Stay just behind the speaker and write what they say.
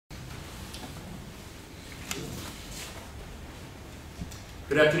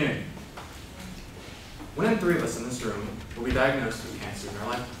Good afternoon. 1 in 3 of us in this room will be diagnosed with cancer in our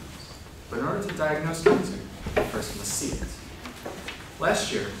lifetimes. But in order to diagnose cancer, we first must see it.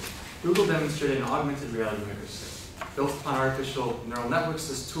 Last year, Google demonstrated an augmented reality microscope. Built upon artificial neural networks,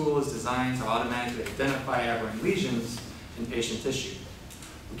 this tool is designed to automatically identify aberrant lesions in patient tissue.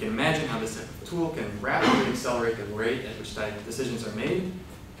 We can imagine how this type of tool can rapidly accelerate the rate at which decisions are made,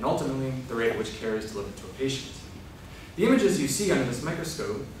 and ultimately the rate at which care is delivered to a patient. The images you see under this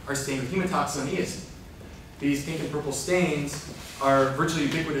microscope are stained with hematoxylin eosin. These pink and purple stains are virtually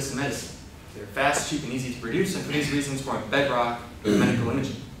ubiquitous in medicine. They're fast, cheap, and easy to produce, and for these reasons form bedrock of medical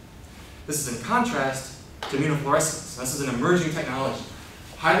imaging. This is in contrast to immunofluorescence. This is an emerging technology,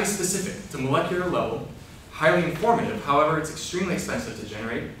 highly specific to molecular level, highly informative, however it's extremely expensive to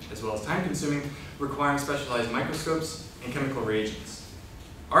generate, as well as time-consuming, requiring specialized microscopes and chemical reagents.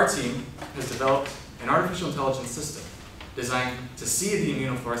 Our team has developed an artificial intelligence system designed to see the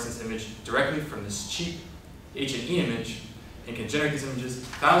immunofluorescence image directly from this cheap H&E image and can generate these images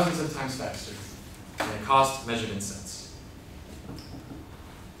thousands of times faster than a cost measured in cents.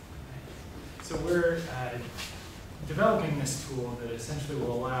 So we're developing this tool that essentially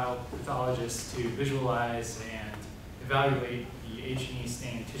will allow pathologists to visualize and evaluate the H&E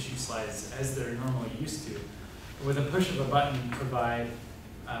stained tissue slides as they're normally used to. With a push of a button, provide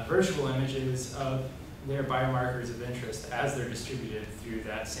virtual images of their biomarkers of interest as they're distributed through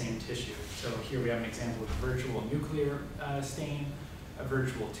that same tissue. So here we have an example of a virtual nuclear stain, a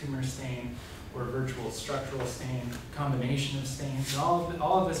virtual tumor stain, or a virtual structural stain, combination of stains. And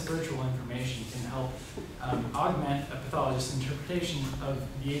all of this virtual information can help augment a pathologist's interpretation of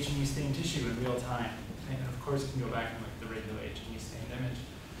the H&E stained tissue in real time. And of course, we can go back and look at the regular H&E stained image.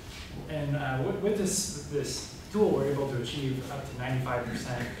 And with this tool, we're able to achieve up to 95%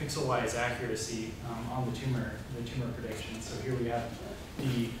 pixel-wise accuracy on the tumor prediction. So here we have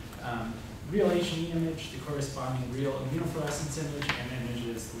the real H&E image, the corresponding real immunofluorescence image, and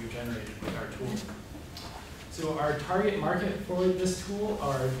images that we've generated with our tool. So our target market for this tool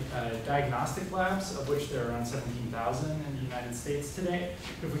are diagnostic labs, of which there are around 17,000 in the United States today.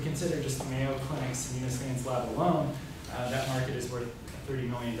 If we consider just the Mayo Clinic's immunostains lab alone, that market is worth $30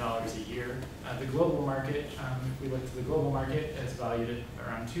 million a year. The global market, if we look to the global market, is valued at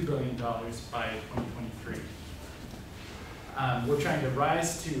around $2 billion by 2023. We're trying to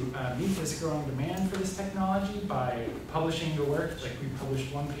rise to meet this growing demand for this technology by publishing the work. Like we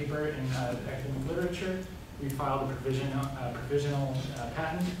published one paper in academic literature. We filed a provisional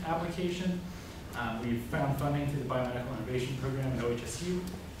patent application. We found funding through the Biomedical Innovation Program at OHSU,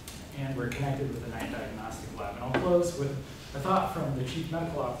 and we're connected with the Knight Diagnostic Lab. And I'll close with a thought from the chief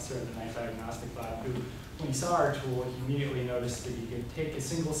medical officer of the Knight Diagnostic Lab, who, when he saw our tool, he immediately noticed that he could take a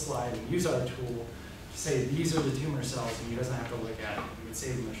single slide and use our tool to say, these are the tumor cells, and he doesn't have to look at it. It would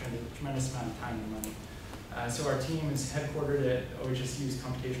save him a tremendous amount of time and money. So our team is headquartered at OHSU's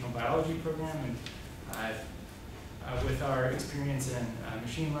computational biology program, and with our experience in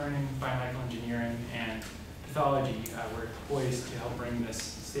machine learning, biomedical engineering, and pathology, we're poised to help bring this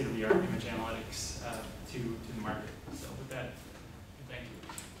state-of-the-art image analytics to the market. So with that, thank you.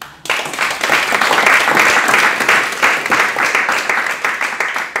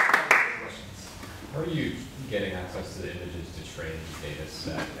 How are you getting access to the images to train the data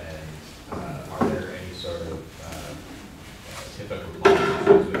set, and are there any sort of typical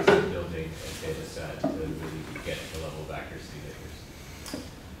issues with building a data set to really get the level of accuracy that you're seeing?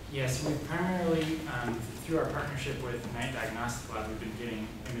 Yes, we've primarily, through our partnership with Knight Diagnostic Lab, we've been getting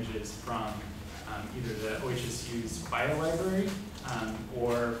images from either the OHSU's BioLibrary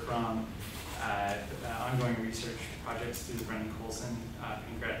or from ongoing research projects through the Brendan Colson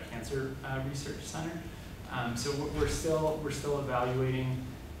Pancreatic Cancer Research Center. So we're still evaluating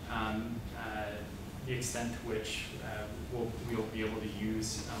the extent to which we'll be able to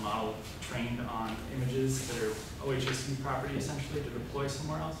use a model trained on images that are OHSU property, essentially, to deploy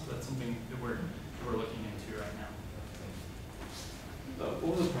somewhere else. So that's something that we're looking into right now.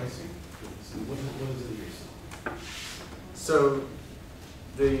 What was the pricing? What is it you're selling? So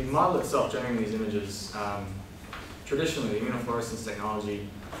the model itself, generating these images, traditionally the immunofluorescence technology,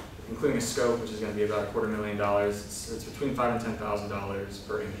 including a scope, which is going to be about $250,000, it's between $5,000 and $10,000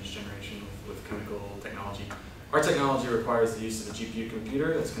 per image generation with chemical technology. Our technology requires the use of a GPU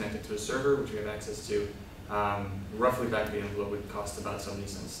computer that's connected to a server, which we have access to. Roughly back of the envelope would cost about 70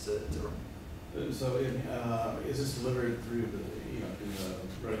 cents to run. So is this delivered through the, in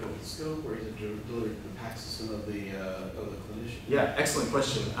the reticle scope, or is it delivered through the PAC system of the clinician? Yeah, excellent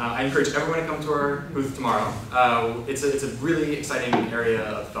question. I encourage everyone to come to our booth tomorrow. It's a really exciting area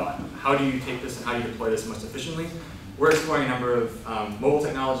of thought. How do you take this and how do you deploy this most efficiently? we're exploring a number of mobile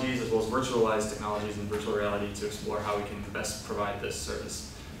technologies as well as virtualized technologies and virtual reality to explore how we can best provide this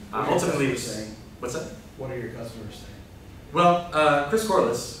service. Ultimately, what's that? What are your customers saying? Well, Chris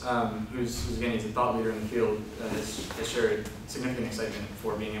Corliss, who's again, he's a thought leader in the field, has shared significant excitement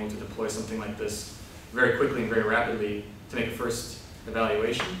for being able to deploy something like this very quickly and very rapidly to make a first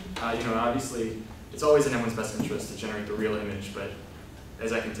evaluation. Obviously, it's always in everyone's best interest to generate the real image, but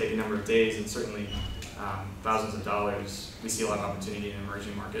as that can take a number of days and certainly thousands of dollars, we see a lot of opportunity in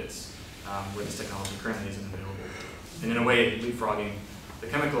emerging markets where this technology currently isn't available. And in a way, leapfrogging the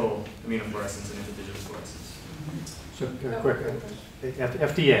chemical immunofluorescence and into digital fluorescence. So, quick,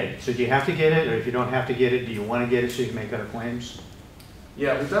 FDA, so do you have to get it, or if you don't have to get it, do you want to get it so you can make better claims?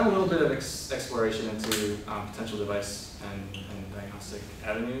 Yeah, we've done a little bit of exploration into potential device and diagnostic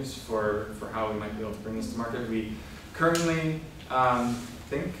avenues for how we might be able to bring this to market. We currently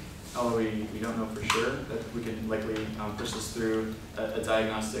think, although we don't know for sure, that we could likely push this through a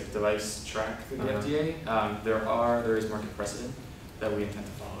diagnostic device track through the FDA. There is market precedent that we intend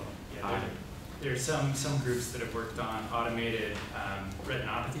to follow. Yeah, there's some groups that have worked on automated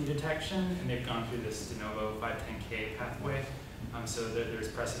retinopathy detection, and they've gone through this de novo 510K pathway. So there's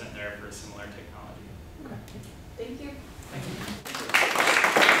precedent there for a similar technology. Okay. Thank you. Thank you.